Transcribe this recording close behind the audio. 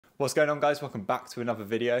What's going on, guys? Welcome back to another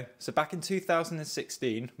video. So back in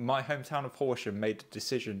 2016, my hometown of Horsham made a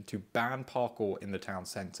decision to ban parkour in the town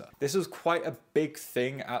centre. This was quite a big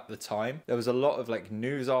thing at the time. There was a lot of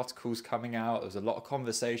news articles coming out, there was a lot of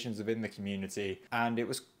conversations within the community, and it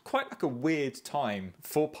was quite a weird time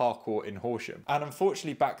for parkour in Horsham. And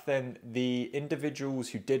unfortunately back then, the individuals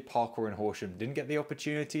who did parkour in Horsham didn't get the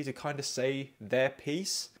opportunity to kind of say their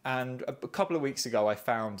piece. And a couple of weeks ago, I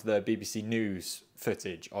found the BBC News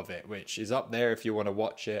footage of it, which is up there if you want to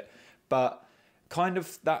watch it. But kind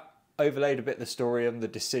of that overlaid a bit the story and the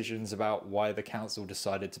decisions about why the council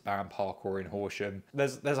decided to ban parkour in Horsham.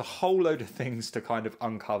 There's a whole load of things to kind of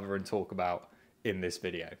uncover and talk about in this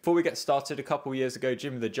video. Before we get started, a couple years ago,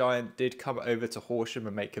 Jimmy the Giant did come over to Horsham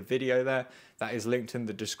and make a video there. That is linked in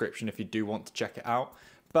the description if you do want to check it out.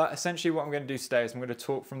 But essentially what I'm going to do today is I'm going to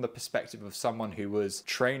talk from the perspective of someone who was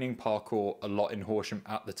training parkour a lot in Horsham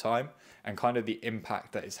at the time and kind of the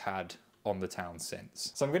impact that it's had on the town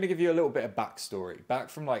since. So I'm going to give you a little bit of backstory. Back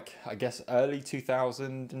from I guess early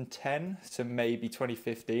 2010 to maybe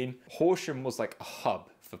 2015, Horsham was like a hub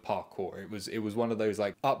for parkour. It was one of those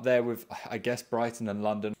up there with, I guess, Brighton and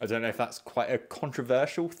London. I don't know if that's quite a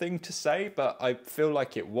controversial thing to say, but I feel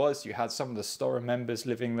like it was. You had some of the Stora members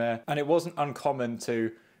living there, and it wasn't uncommon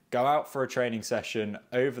to go out for a training session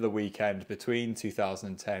over the weekend between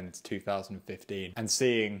 2010 to 2015 and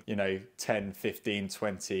seeing, 10, 15,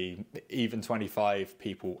 20, even 25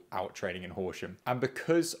 people out training in Horsham. And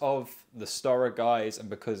because of the Stora guys and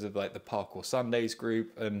because of the Parkour Sundays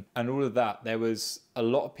group and all of that, there was a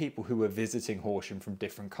lot of people who were visiting Horsham from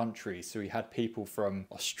different countries. So we had people from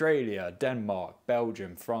Australia, Denmark,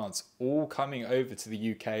 Belgium, France, all coming over to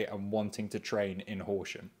the UK and wanting to train in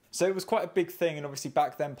Horsham. So it was quite a big thing, and obviously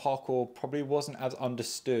back then parkour probably wasn't as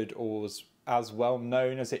understood or was as well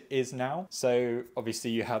known as it is now. So obviously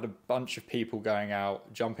you had a bunch of people going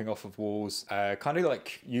out, jumping off of walls, kind of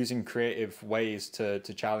using creative ways to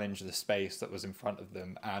challenge the space that was in front of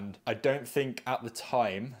them. And I don't think at the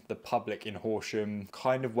time the public in Horsham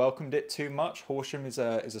kind of welcomed it too much. Horsham is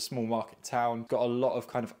a small market town, got a lot of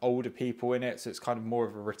kind of older people in it, so it's kind of more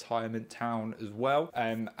of a retirement town as well.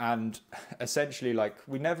 And essentially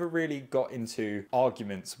we never really got into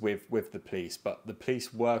arguments with the police, but the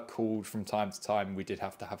police were called from time to time. We did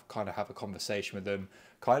have to have a conversation with them,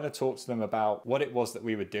 kind of talk to them about what it was that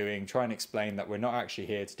we were doing, try and explain that we're not actually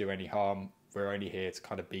here to do any harm. We're only here to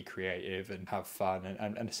kind of be creative and have fun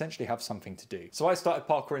and essentially have something to do. So I started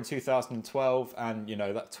parkour in 2012, and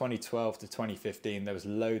that 2012 to 2015, there was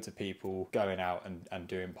loads of people going out and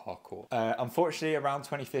doing parkour. Unfortunately, around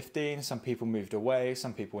 2015, some people moved away,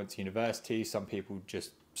 some people went to university, some people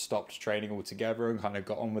just stopped training altogether and kind of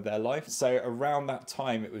got on with their life. So around that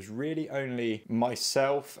time, it was really only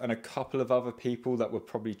myself and a couple of other people that were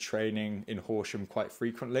probably training in Horsham quite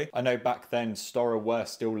frequently. I know back then Stora were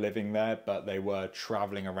still living there, but they were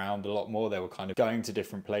traveling around a lot more. They were kind of going to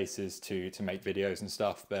different places to make videos and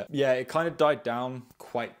stuff. But yeah, it kind of died down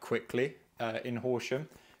quite quickly in Horsham,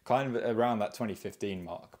 kind of around that 2015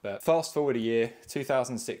 mark. But fast forward a year,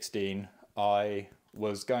 2016, I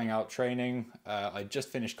was going out training. I just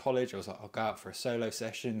finished college. I was like, I'll go out for a solo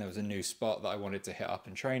session. There was a new spot that I wanted to hit up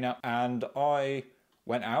and train at. And I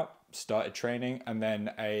went out, started training, and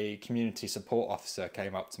then a community support officer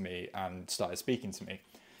came up to me and started speaking to me.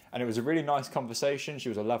 And it was a really nice conversation. She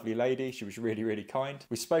was a lovely lady. She was really, really kind.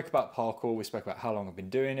 We spoke about parkour. We spoke about how long I've been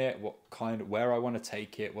doing it, where I want to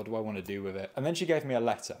take it, what do I want to do with it. And then she gave me a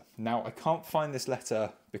letter. Now, I can't find this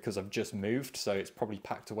letter because I've just moved, so it's probably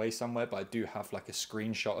packed away somewhere, but I do have a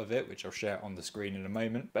screenshot of it, which I'll share on the screen in a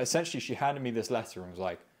moment. But essentially, she handed me this letter and was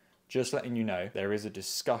like, just letting you know, there is a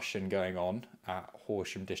discussion going on at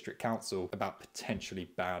Horsham District Council about potentially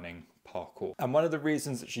banning parkour. And one of the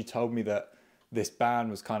reasons that she told me that this ban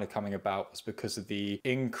was kind of coming about was because of the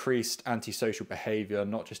increased antisocial behaviour,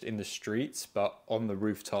 not just in the streets, but on the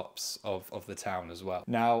rooftops of the town as well.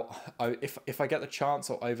 Now, if I get the chance,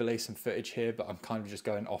 I'll overlay some footage here, but I'm kind of just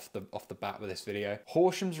going off the bat with this video.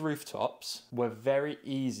 Horsham's rooftops were very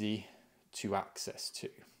easy to access to.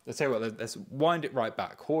 Let's tell you what, let's wind it right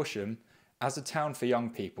back. Horsham, as a town for young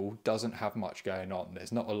people, doesn't have much going on.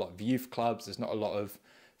 There's not a lot of youth clubs, there's not a lot of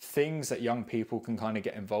things that young people can kind of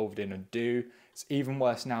get involved in and do. It's even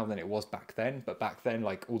worse now than it was back then, but back then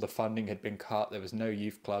all the funding had been cut, there was no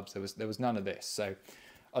youth clubs, there was none of this. So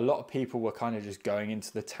a lot of people were kind of just going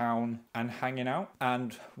into the town and hanging out.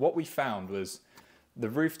 And what we found was the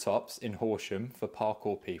rooftops in Horsham for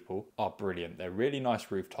parkour people are brilliant. They're really nice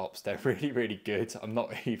rooftops. They're really, really good. I'm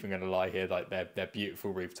not even going to lie here, they're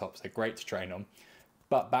beautiful rooftops. They're great to train on.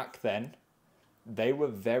 But back then, they were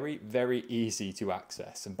very, very easy to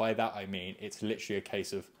access. And by that, I mean, it's literally a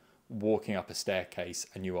case of walking up a staircase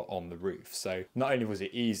and you are on the roof. So not only was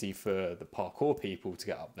it easy for the parkour people to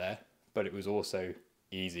get up there, but it was also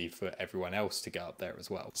easy for everyone else to get up there as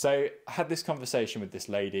well. So I had this conversation with this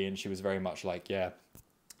lady and she was very much like, yeah,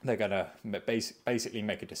 they're gonna basically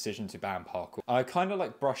make a decision to ban parkour. I kind of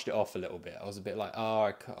like brushed it off a little bit. I was a bit like,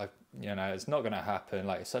 oh, you know, it's not gonna happen.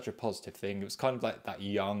 Like, it's such a positive thing. It was kind of like that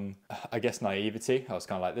young, I guess, naivety. I was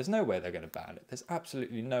kind of like, there's no way they're gonna ban it. There's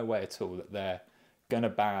absolutely no way at all that they're gonna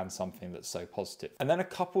ban something that's so positive. And then a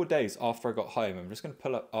couple of days after I got home, I'm just gonna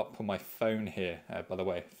pull it up on my phone here. By the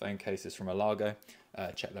way, phone cases from Alago.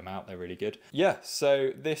 Check them out, they're really good. Yeah,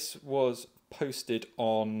 so this was posted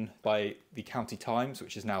on by the County Times,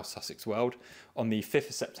 which is now Sussex World, on the 5th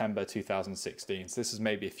of September 2016. So this is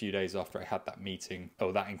maybe a few days after I had that meeting,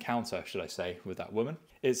 or that encounter, should I say, with that woman.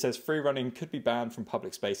 It says free running could be banned from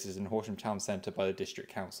public spaces in Horsham Town Centre by the District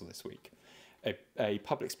Council this week. A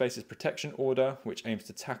public spaces protection order, which aims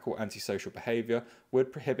to tackle antisocial behaviour,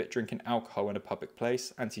 would prohibit drinking alcohol in a public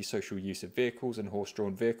place, antisocial use of vehicles and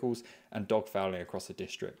horse-drawn vehicles, and dog fouling across the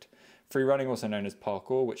district. Free running, also known as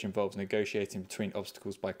parkour, which involves negotiating between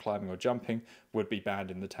obstacles by climbing or jumping, would be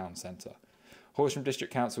banned in the town centre. Horsham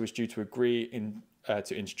District Council is due to agree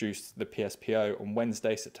to introduce the PSPO on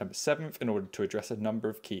Wednesday, September 7th, in order to address a number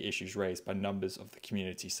of key issues raised by members of the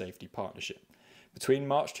Community Safety Partnership. Between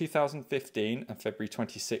March 2015 and February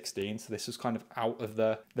 2016, so this was kind of out of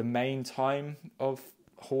the main time of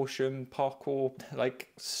Horsham parkour,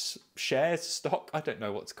 like shares stock, I don't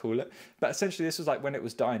know what to call it, but essentially this was like when it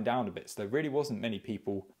was dying down a bit, so there really wasn't many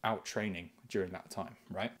people out training during that time,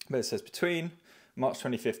 right? But it says between March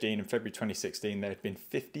 2015 and February 2016, there had been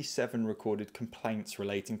 57 recorded complaints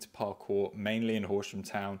relating to parkour, mainly in Horsham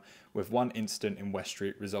Town, with one incident in West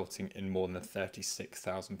Street resulting in more than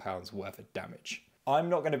 £36,000 worth of damage. I'm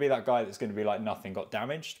not going to be that guy that's going to be like nothing got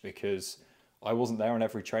damaged, because I wasn't there on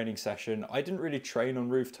every training session. I didn't really train on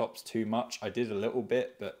rooftops too much. I did a little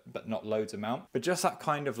bit, but not loads amount. But just that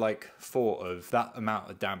kind of like thought of that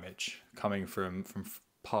amount of damage coming from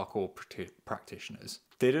parkour practitioners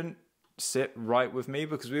didn't sit right with me,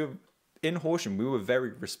 because we were in Horsham, we were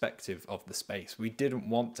very respective of the space. We didn't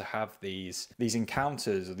want to have these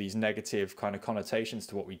encounters or these negative kind of connotations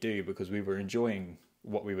to what we do, because we were enjoying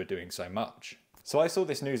what we were doing so much. So I saw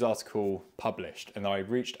this news article published and I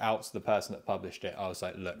reached out to the person that published it. I was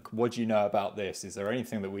like, look, what do you know about this? Is there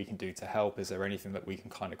anything that we can do to help? Is there anything that we can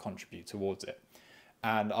kind of contribute towards it?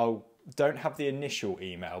 And I don't have the initial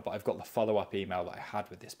email, but I've got the follow-up email that I had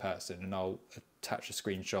with this person, and I'll attach a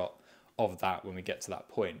screenshot of that when we get to that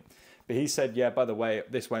point. But he said, yeah, by the way,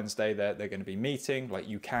 this Wednesday they're going to be meeting. Like,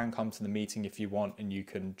 you can come to the meeting if you want, and you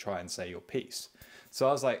can try and say your piece. So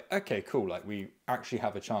I was like, okay, cool. Like, we actually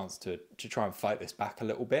have a chance to try and fight this back a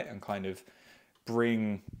little bit and kind of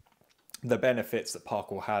bring the benefits that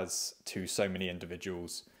parkour has to so many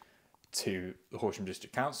individuals to the Horsham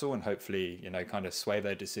District Council, and hopefully, you know, kind of sway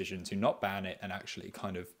their decision to not ban it and actually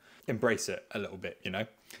kind of embrace it a little bit, you know?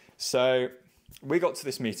 So we got to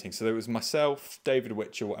this meeting. So there was myself, David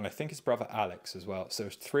Witchell, and I think his brother Alex as well. So it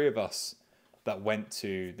was three of us that went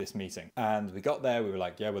to this meeting, and we got there. We were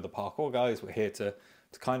like, yeah, we're the parkour guys. We're here to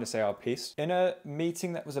kind of say our piece. In a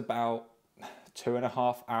meeting that was about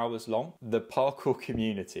 2.5 hours long, the parkour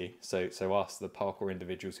community, so us, the parkour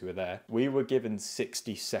individuals who were there, we were given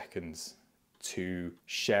 60 seconds to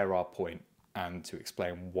share our point and to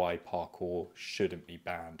explain why parkour shouldn't be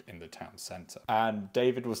banned in the town centre. And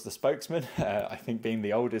David was the spokesman. I think being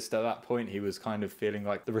the oldest at that point, he was kind of feeling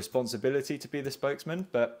like the responsibility to be the spokesman.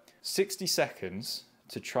 But 60 seconds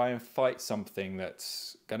to try and fight something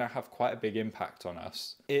that's gonna have quite a big impact on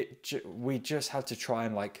us. We just had to try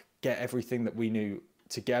and like get everything that we knew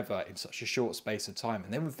together in such a short space of time.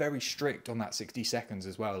 And they were very strict on that 60 seconds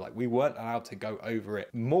as well. Like, we weren't allowed to go over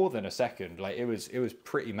it more than a second. Like, it was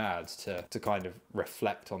pretty mad to kind of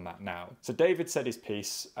reflect on that now. So David said his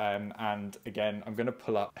piece, and again, I'm going to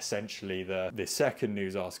pull up essentially the second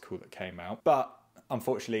news article that came out. But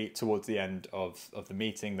unfortunately, towards the end of the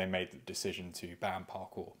meeting, they made the decision to ban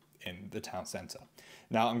parkour in the town centre.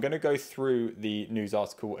 Now, I'm going to go through the news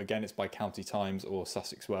article. Again, it's by County Times, or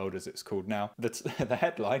Sussex World as it's called now. The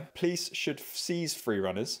headline, police should seize free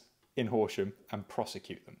runners in Horsham and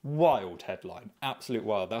prosecute them. Wild headline. Absolute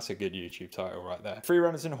wild. That's a good YouTube title right there. Free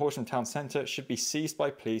runners in Horsham Town Centre should be seized by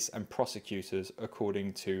police and prosecutors,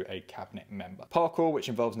 according to a cabinet member. Parkour, which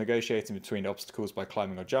involves negotiating between obstacles by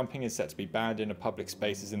climbing or jumping, is set to be banned in public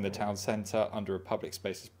spaces in the town centre under a public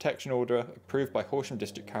spaces protection order approved by Horsham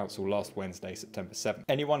District Council last Wednesday, September 7th.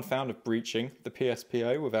 Anyone found of breaching the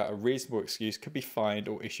PSPO without a reasonable excuse could be fined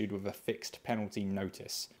or issued with a fixed penalty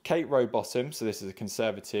notice. Kate Rowbottom, so this is a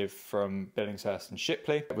Conservative from Billingshurst and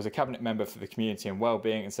Shipley, was a cabinet member for the community and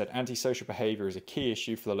well-being, and said antisocial behaviour is a key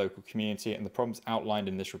issue for the local community and the problems outlined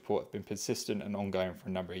in this report have been persistent and ongoing for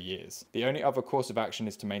a number of years. The only other course of action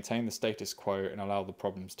is to maintain the status quo and allow the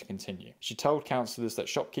problems to continue. She told councillors that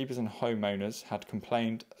shopkeepers and homeowners had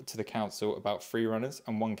complained to the council about free runners,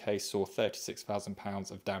 and one case saw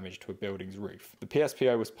 £36,000 of damage to a building's roof. The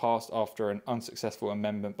PSPO was passed after an unsuccessful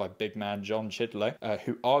amendment by big man John Chidlow,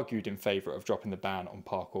 who argued in favour of dropping the ban on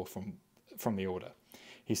parkour from the order.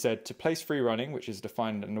 He said, to place free running, which is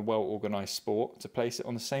defined in a well-organised sport, to place it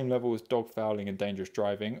on the same level as dog fouling and dangerous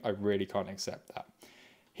driving, I really can't accept that.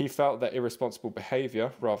 He felt that irresponsible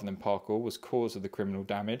behaviour, rather than parkour, was cause of the criminal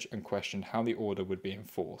damage and questioned how the order would be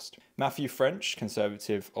enforced. Matthew French,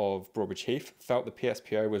 Conservative of Broadbridge Heath, felt the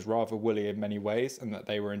PSPO was rather woolly in many ways and that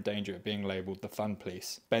they were in danger of being labelled the fun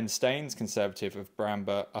police. Ben Staines, Conservative of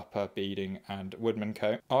Bramber, Upper Beeding and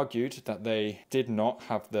Woodmancote, argued that they did not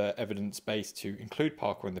have the evidence base to include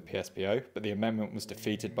parkour in the PSPO, but the amendment was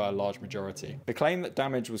defeated by a large majority. The claim that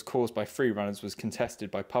damage was caused by free runners was contested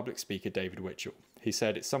by public speaker David Witchell. He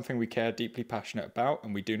said, it's something we care deeply passionate about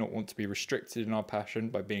and we do not want to be restricted in our passion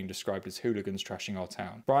by being described as hooligans trashing our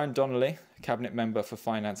town. Brian Donnelly, Cabinet Member for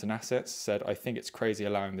Finance and Assets, said, I think it's crazy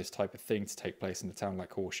allowing this type of thing to take place in a town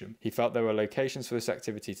like Horsham. He felt there were locations for this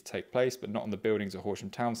activity to take place, but not on the buildings at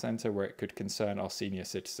Horsham Town Centre where it could concern our senior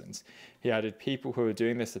citizens. He added, people who are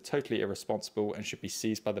doing this are totally irresponsible and should be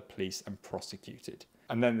seized by the police and prosecuted.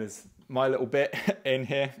 And then there's my little bit in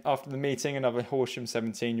here. After the meeting, another Horsham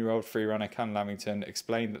 17-year-old free runner, Callun Lamington,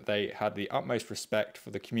 explained that they had the utmost respect for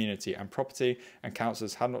the community and property, and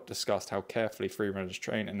councillors had not discussed how carefully free runners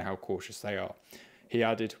train and how cautious they are. He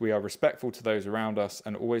added, we are respectful to those around us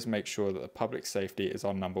and always make sure that the public safety is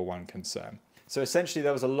our #1 concern. So essentially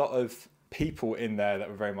there was a lot of people in there that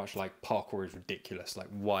were very much like, parkour is ridiculous, like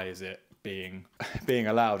why is it being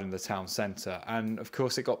allowed in the town centre? And of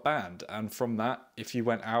course it got banned, and from that, if you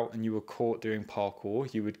went out and you were caught doing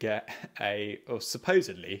parkour, you would get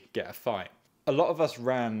supposedly get a fine. A lot of us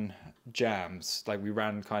ran jams, like we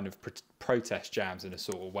ran kind of protest jams in a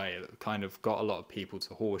sort of way that kind of got a lot of people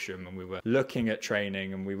to Horsham, and we were looking at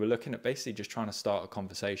training and we were looking at basically just trying to start a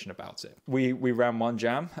conversation about it. We ran one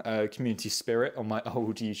jam, Community Spirit, on my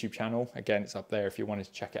old YouTube channel. Again, it's up there if you wanted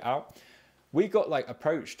to check it out. We got like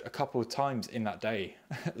approached a couple of times in that day,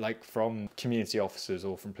 like from community officers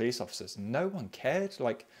or from police officers. No one cared.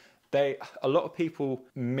 Like a lot of people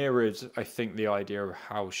mirrored, I think, the idea of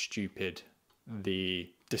how stupid the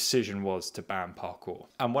decision was to ban parkour.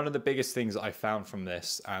 And one of the biggest things I found from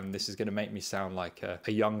this, and this is going to make me sound like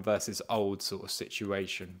a young versus old sort of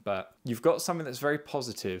situation, but you've got something that's very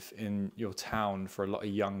positive in your town for a lot of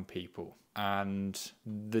young people. And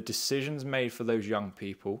the decisions made for those young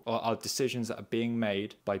people are decisions that are being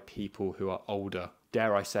made by people who are older,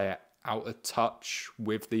 dare I say it, out of touch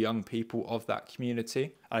with the young people of that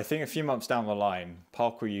community. I think a few months down the line,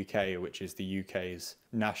 Parkour UK, which is the UK's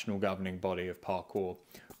national governing body of parkour,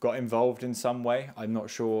 got involved in some way. I'm not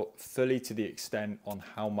sure fully to the extent on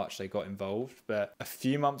how much they got involved, but a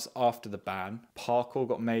few months after the ban, parkour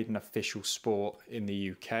got made an official sport in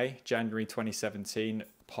the UK. January 2017,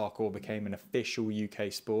 parkour became an official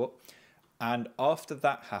UK sport. And after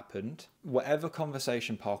that happened, whatever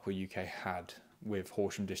conversation Parkour UK had with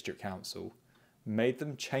Horsham District Council made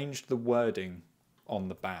them change the wording on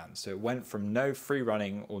the ban. So it went from no free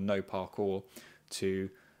running or no parkour to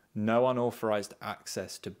no unauthorised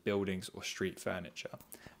access to buildings or street furniture.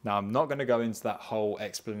 Now, I'm not going to go into that whole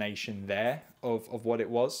explanation there of what it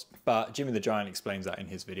was, but Jimmy the Giant explains that in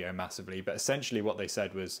his video massively. But essentially what they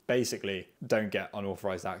said was basically don't get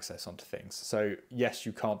unauthorised access onto things. So yes,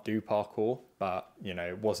 you can't do parkour, but you know,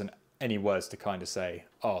 it wasn't any words to kind of say,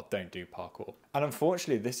 oh, don't do parkour. And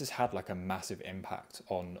unfortunately, this has had like a massive impact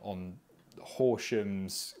on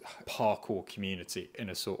Horsham's parkour community in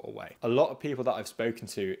a sort of way. A lot of people that I've spoken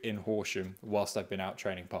to in Horsham whilst I've been out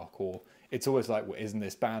training parkour, it's always like, well, isn't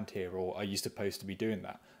this banned here? Or are you supposed to be doing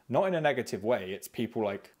that? Not in a negative way. It's people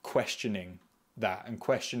like questioning that and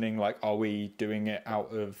questioning like, are we doing it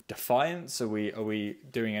out of defiance? Are we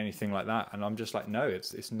doing anything like that? And I'm just like, no,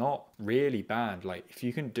 it's not really banned. Like if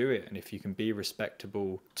you can do it and if you can be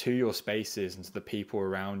respectable to your spaces and to the people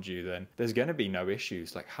around you, then there's going to be no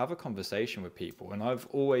issues. Like have a conversation with people. And I've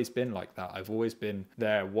always been like that. I've always been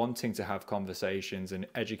there wanting to have conversations and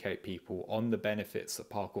educate people on the benefits that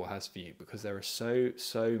parkour has for you, because there are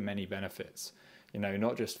so many benefits, you know,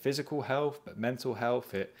 not just physical health, but mental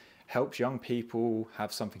health. It helps young people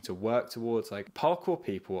have something to work towards. Like, parkour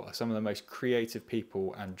people are some of the most creative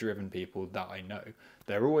people and driven people that I know.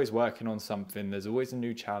 They're always working on something. There's always a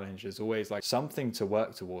new challenge. There's always like something to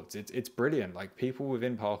work towards. It's brilliant. Like, people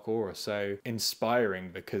within parkour are so inspiring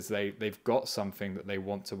because they've got something that they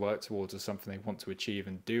want to work towards, or something they want to achieve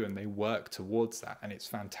and do, and they work towards that. And it's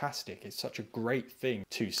fantastic. It's such a great thing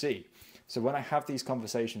to see. So when I have these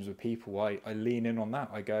conversations with people, I lean in on that.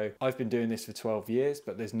 I go, I've been doing this for 12 years,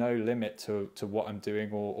 but there's no limit to what I'm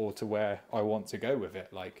doing or to where I want to go with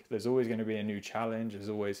it. Like, there's always going to be a new challenge. There's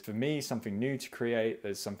always, for me, something new to create.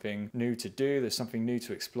 There's something new to do. There's something new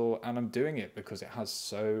to explore. And I'm doing it because it has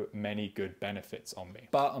so many good benefits on me.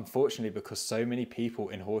 But unfortunately, because so many people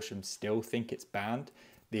in Horsham still think it's banned,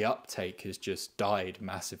 the uptake has just died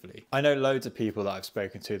massively. I know loads of people that I've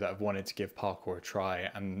spoken to that have wanted to give parkour a try,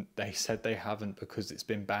 and they said they haven't because it's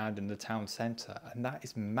been banned in the town centre, and that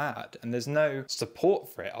is mad. And there's no support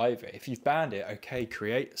for it either. If you've banned it, okay,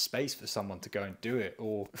 create a space for someone to go and do it,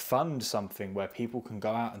 or fund something where people can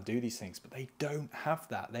go out and do these things, but they don't have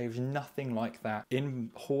that. There's nothing like that in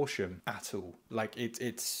Horsham at all. Like,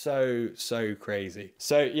 it's so crazy.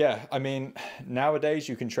 So yeah, I mean, nowadays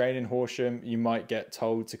you can train in Horsham. You might get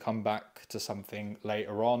told to come back to something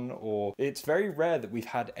later on, or it's very rare that we've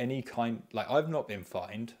had any kind, like, I've not been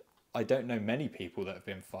fined. I don't know many people that have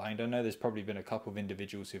been fined. I know there's probably been a couple of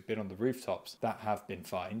individuals who've been on the rooftops that have been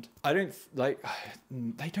fined. I don't, like,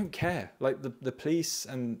 they don't care. Like, the police,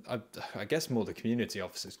 and I guess more the community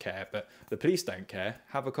officers care, but the police don't care.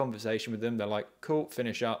 Have a conversation with them. They're like, cool,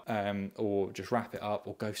 finish up, or just wrap it up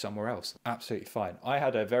or go somewhere else. Absolutely fine. I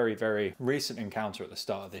had a very recent encounter at the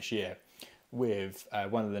start of this year with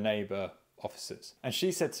one of the neighbour officers, and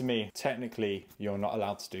she said to me, technically you're not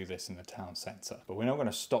allowed to do this in the town centre, but we're not going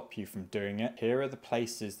to stop you from doing it. Here are the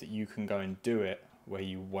places that you can go and do it where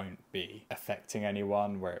you won't be affecting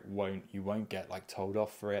anyone, where you won't get like told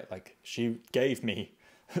off for it. Like, she gave me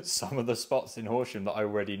some of the spots in Horsham that I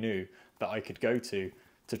already knew that I could go to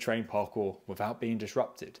train parkour without being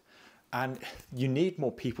disrupted. And you need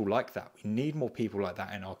more people like that. We need more people like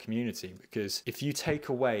that in our community, because if you take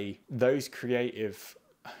away those creative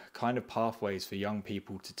kind of pathways for young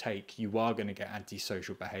people to take, you are going to get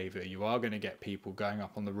antisocial behavior. You are going to get people going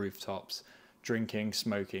up on the rooftops, drinking,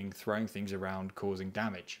 smoking, throwing things around, causing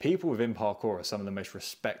damage. People within parkour are some of the most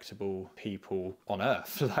respectable people on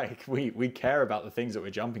earth. Like, we care about the things that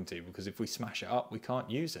we're jumping to, because if we smash it up, we can't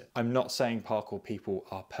use it. I'm not saying parkour people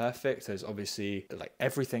are perfect. There's obviously, like,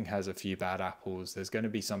 everything has a few bad apples. There's going to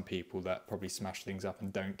be some people that probably smash things up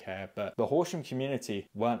and don't care, but the Horsham community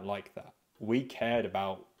weren't like that. We cared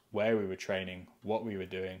about where we were training, what we were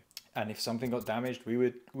doing. And if something got damaged, we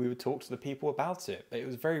would talk to the people about it. But it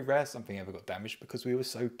was very rare something ever got damaged because we were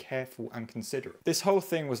so careful and considerate. This whole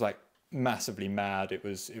thing was like massively mad. It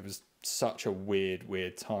was such a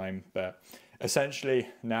weird time. But essentially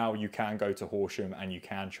now you can go to Horsham and you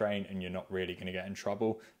can train, and you're not really going to get in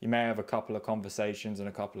trouble. You may have a couple of conversations and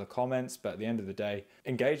a couple of comments, but at the end of the day,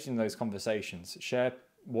 engage in those conversations. Share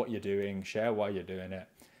what you're doing, share why you're doing it.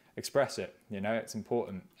 Express it, you know, it's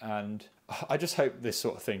important. And I just hope this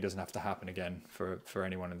sort of thing doesn't have to happen again for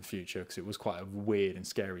anyone in the future, because it was quite a weird and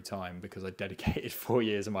scary time, because I dedicated 4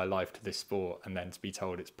 years of my life to this sport, and then to be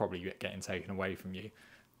told it's probably getting taken away from you.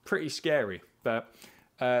 Pretty scary. But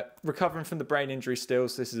recovering from the brain injury still,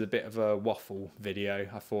 so this is a bit of a waffle video.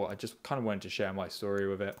 I thought I just kind of wanted to share my story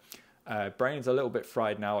with it. Brain's a little bit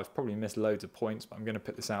fried now. I've probably missed loads of points, but I'm going to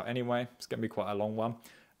put this out anyway. It's going to be quite a long one.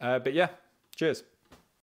 But yeah, cheers.